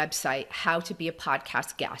on my website, How to Be a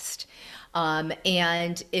Podcast Guest.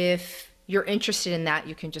 And if you're interested in that,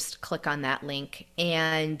 you can just click on that link.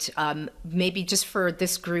 And maybe just for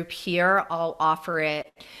this group here, I'll offer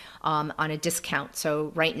it on a discount.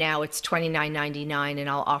 So right now it's $29.99, and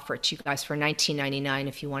I'll offer it to you guys for $19.99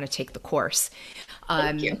 if you want to take the course.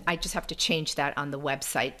 Thank you. I just have to change that on the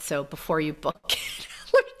website. So before you book it,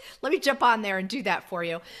 let me jump on there and do that for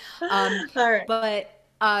you. All right. But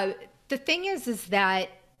the thing is that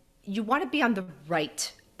you want to be on the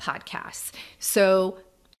right podcasts. So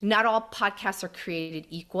not all podcasts are created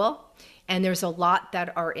equal. And there's a lot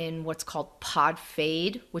that are in what's called pod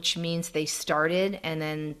fade, which means they started and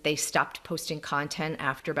then they stopped posting content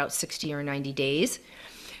after about 60 or 90 days.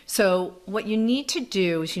 So what you need to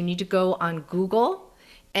do is you need to go on Google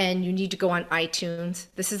and you need to go on iTunes.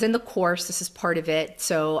 This is in the course, this is part of it.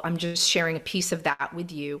 So I'm just sharing a piece of that with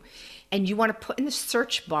you. And you want to put in the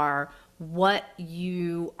search bar what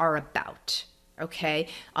you are about, okay?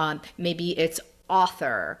 Maybe it's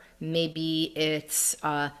author, maybe it's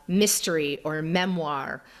mystery or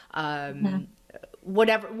memoir,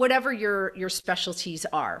 whatever your specialties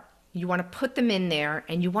are. You want to put them in there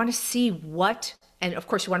and you want to see what, and of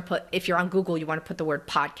course you want to put, if you're on Google, you want to put the word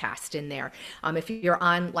podcast in there. If you're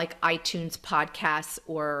on like iTunes podcasts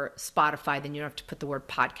or Spotify, then you don't have to put the word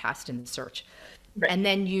podcast in the search. Right. And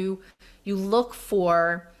then you look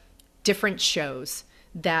for different shows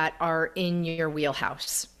that are in your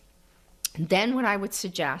wheelhouse. Then what I would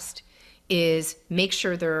suggest is make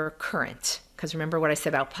sure they're current. Because remember what I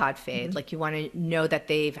said about pod fade, like you want to know that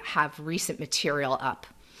they have recent material up.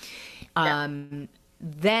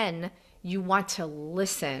 Then you want to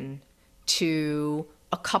listen to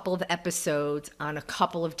a couple of episodes on a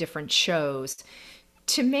couple of different shows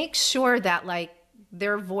to make sure that like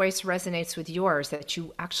their voice resonates with yours, that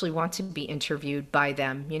you actually want to be interviewed by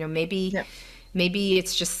them. You know, Yeah. maybe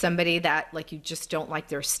it's just somebody that like you just don't like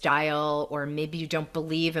their style, or maybe you don't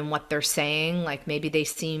believe in what they're saying, like maybe they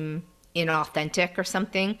seem inauthentic or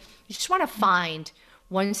something. You just want to find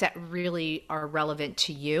ones that really are relevant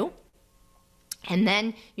to you. And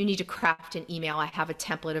then you need to craft an email. I have a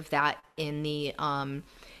template of that in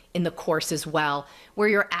the course as well, where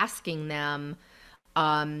you're asking them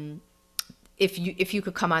if you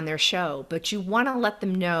could come on their show, but you want to let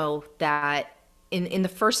them know that in the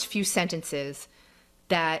first few sentences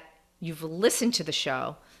that you've listened to the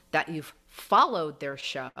show, that you've followed their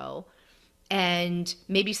show, and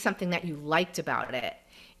maybe something that you liked about it.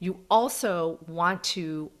 You also want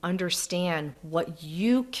to understand what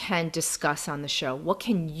you can discuss on the show. What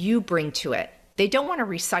can you bring to it? They don't want to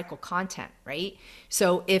recycle content, right?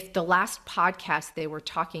 So if the last podcast they were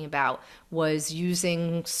talking about was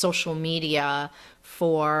using social media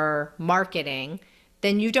for marketing,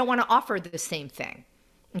 then you don't want to offer the same thing.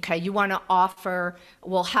 Okay, you want to offer,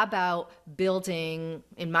 well, how about building,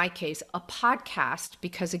 in my case, a podcast,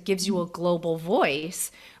 because it gives you a global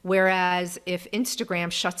voice. Whereas if Instagram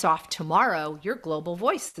shuts off tomorrow, your global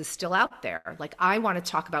voice is still out there. Like, I want to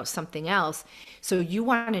talk about something else. So you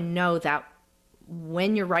want to know that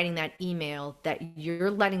when you're writing that email, that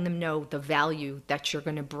you're letting them know the value that you're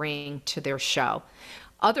going to bring to their show.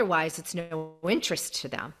 Otherwise, it's no interest to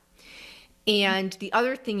them. And the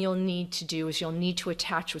other thing you'll need to do is you'll need to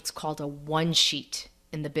attach what's called a one sheet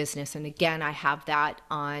in the business. And again, I have that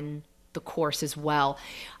on the course as well.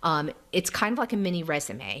 It's kind of like a mini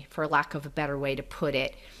resume, for lack of a better way to put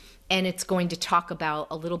it. And it's going to talk about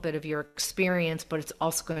a little bit of your experience, but it's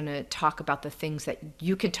also going to talk about the things that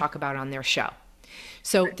you can talk about on their show.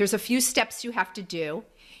 So there's a few steps you have to do.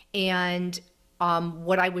 And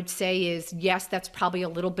what I would say is, yes, that's probably a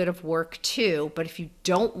little bit of work too, but if you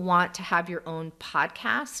don't want to have your own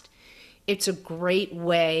podcast, it's a great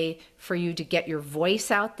way for you to get your voice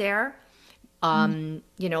out there. You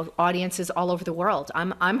know, audiences all over the world.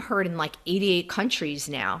 I'm heard in like 88 countries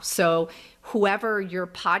now. So whoever your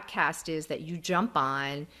podcast is that you jump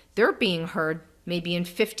on, they're being heard maybe in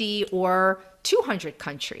 50 or 200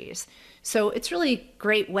 countries. So it's really a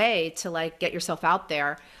great way to like get yourself out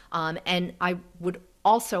there. And I would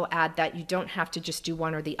also add that you don't have to just do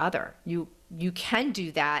one or the other. You can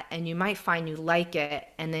do that, and you might find you like it,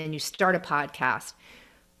 and then you start a podcast.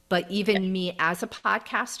 But even me as a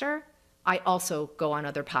podcaster, I also go on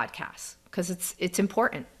other podcasts because it's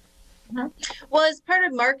important. Well, it's part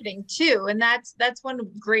of marketing too, and that's one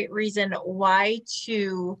great reason why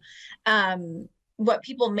to what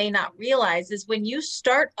people may not realize is when you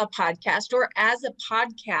start a podcast, or as a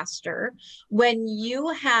podcaster, when you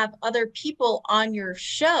have other people on your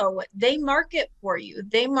show, they market for you.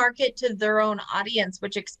 They market to their own audience,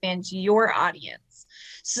 which expands your audience.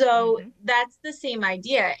 So that's the same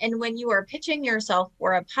idea. And when you are pitching yourself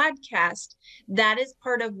for a podcast, that is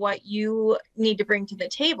part of what you need to bring to the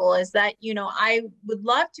table, is that, you know, I would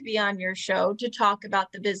love to be on your show to talk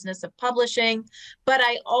about the business of publishing, but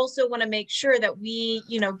I also want to make sure that we,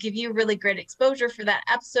 you know, give you really great exposure for that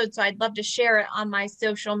episode. So I'd love to share it on my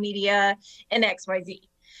social media and XYZ.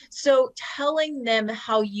 So telling them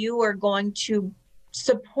how you are going to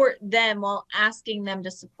support them while asking them to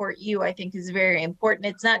support you, I think is very important.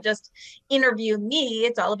 It's not just interview me,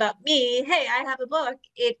 it's all about me. Hey, I have a book.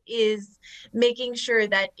 It is making sure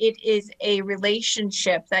that it is a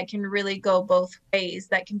relationship that can really go both ways,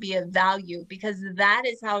 that can be of value, because that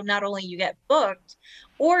is how not only you get booked,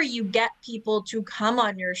 or you get people to come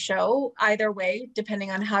on your show, either way,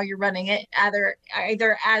 depending on how you're running it, either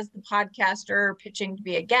as the podcaster or pitching to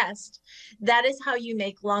be a guest. That is how you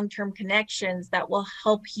make long-term connections that will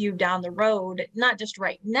help you down the road, not just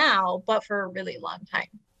right now, but for a really long time.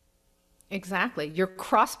 Exactly. You're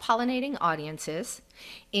cross-pollinating audiences,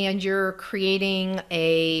 and you're creating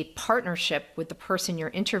a partnership with the person you're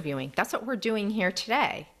interviewing. That's what we're doing here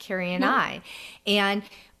today, Keri and I. And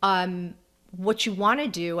what you want to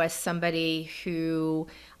do as somebody who,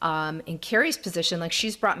 in Keri's position, like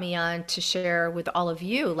she's brought me on to share with all of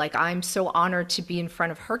you, like I'm so honored to be in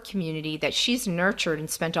front of her community that she's nurtured and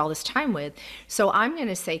spent all this time with. So I'm going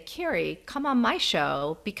to say, Keri, come on my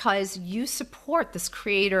show because you support this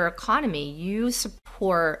creator economy. You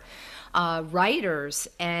support writers,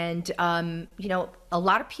 and you know, a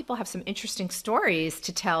lot of people have some interesting stories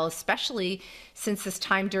to tell, especially since this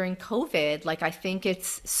time during COVID. Like, I think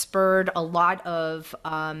it's spurred a lot of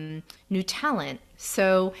new talent.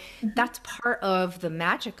 So that's part of the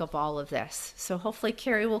magic of all of this. So hopefully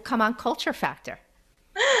Keri will come on Culture Factor.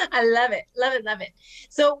 I love it. Love it. Love it.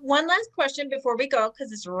 So one last question before we go,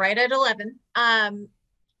 because it's right at 11.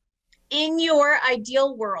 In your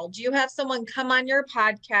ideal world, you have someone come on your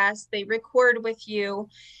podcast, they record with you.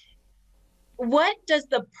 What does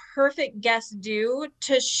the perfect guest do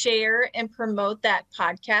to share and promote that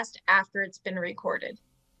podcast after it's been recorded?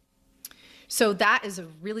 So that is a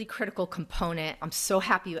really critical component. I'm so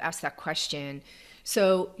happy you asked that question.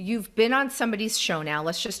 So you've been on somebody's show now.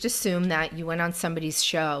 Let's just assume that you went on somebody's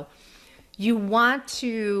show. You want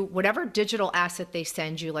to, whatever digital asset they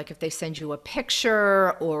send you, like if they send you a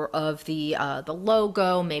picture or of the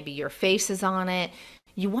logo, maybe your face is on it,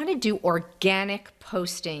 you want to do organic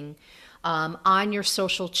posting on your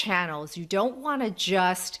social channels. You don't want to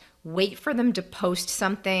just wait for them to post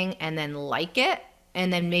something and then like it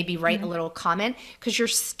and then maybe write a little comment, because you're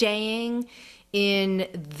staying in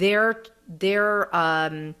their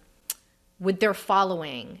with their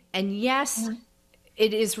following. And yes,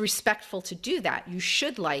 it is respectful to do that. You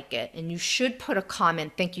should like it and you should put a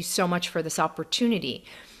comment. Thank you so much for this opportunity.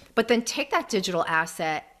 But then take that digital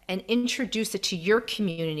asset and introduce it to your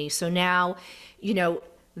community. So now, you know,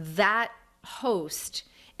 that host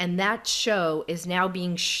and that show is now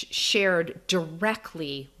being shared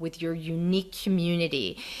directly with your unique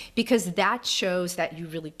community, because that shows that you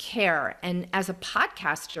really care. And as a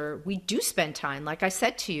podcaster, we do spend time. Like I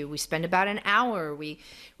said to you, we spend about an hour. We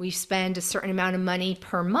spend a certain amount of money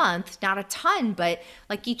per month, not a ton, but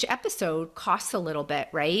like each episode costs a little bit,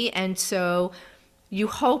 right? And so you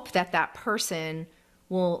hope that that person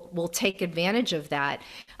will take advantage of that.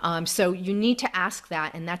 So you need to ask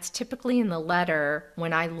that, and that's typically in the letter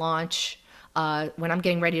when I launch, when I'm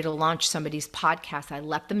getting ready to launch somebody's podcast. I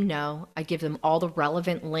let them know. I give them all the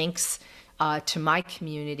relevant links to my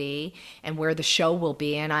community and where the show will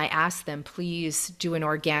be, and I ask them, please do an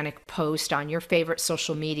organic post on your favorite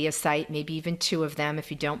social media site, maybe even 2 of them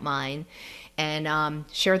if you don't mind, and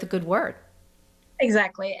share the good word.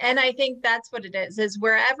 Exactly. And I think that's what it is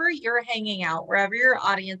wherever you're hanging out, wherever your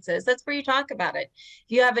audience is, that's where you talk about it. If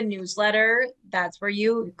you have a newsletter, that's where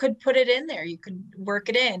you could put it in there. You could work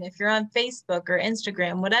it in. If you're on Facebook or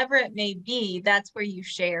Instagram, whatever it may be, that's where you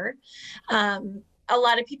share. A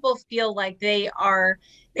lot of people feel like they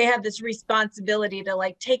have this responsibility to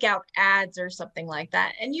like take out ads or something like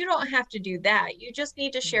that. And you don't have to do that. You just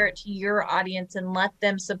need to share it to your audience and let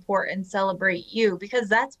them support and celebrate you, because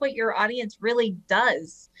that's what your audience really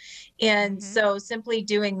does. And so simply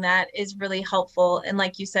doing that is really helpful. And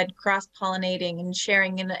like you said, cross-pollinating and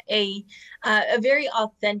sharing in a very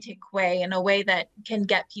authentic way, in a way that can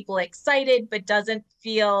get people excited, but doesn't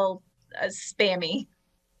feel spammy.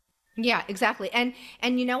 Yeah, exactly. And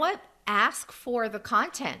you know what? Ask for the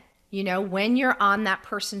content. You know, when you're on that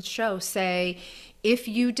person's show, say, if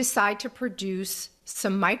you decide to produce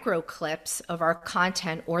some micro clips of our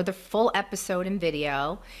content or the full episode in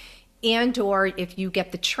video, and or if you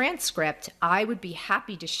get the transcript, I would be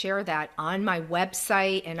happy to share that on my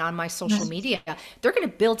website and on my social media. They're going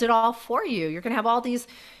to build it all for you. You're going to have all these,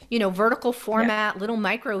 you know, vertical format, little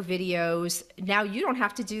micro videos. Now you don't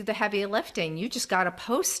have to do the heavy lifting. You just got to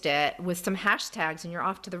post it with some hashtags and you're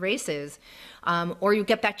off to the races. Or you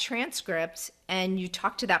get that transcript and you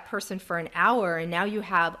talk to that person for an hour, and now you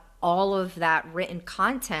have all of that written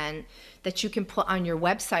content that you can put on your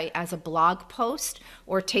website as a blog post,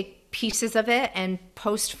 or take pieces of it and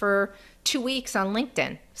post for 2 weeks on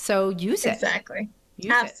LinkedIn. So use it. Exactly.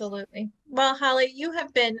 Use Absolutely. It. Well, Holly, you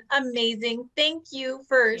have been amazing. Thank you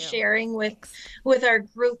for sharing Thanks. with our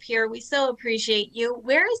group here. We so appreciate you.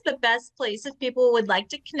 Where is the best place if people would like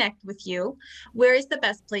to connect with you? Where is the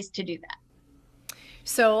best place to do that?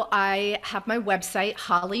 So I have my website,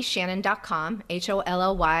 hollyshannon.com,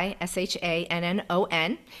 HOLLYSHANNON.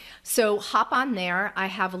 So hop on there. I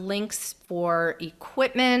have links for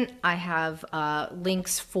equipment. I have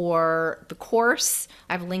links for the course.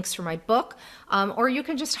 I have links for my book. Or you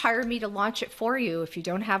can just hire me to launch it for you if you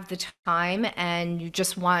don't have the time and you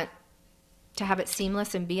just want to have it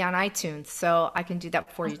seamless and be on iTunes. So I can do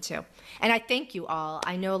that for you too. And I thank you all.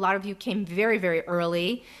 I know a lot of you came very, very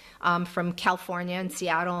early. From California and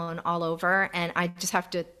Seattle and all over. And I just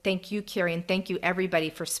have to thank you, Keri, and thank you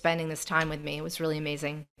everybody for spending this time with me. It was really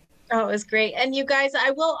amazing. Oh, it was great. And you guys,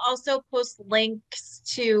 I will also post links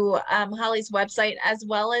to Holly's website, as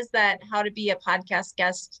well as that How to Be a Podcast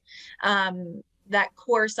Guest, that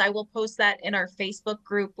course. I will post that in our Facebook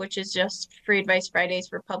group, which is just Free Advice Fridays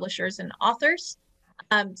for publishers and authors.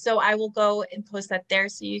 So I will go and post that there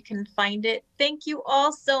so you can find it. Thank you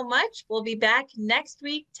all so much. We'll be back next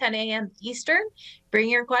week, 10 a.m. Eastern. Bring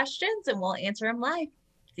your questions and we'll answer them live.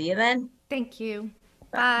 See you then. Thank you.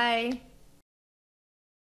 Bye.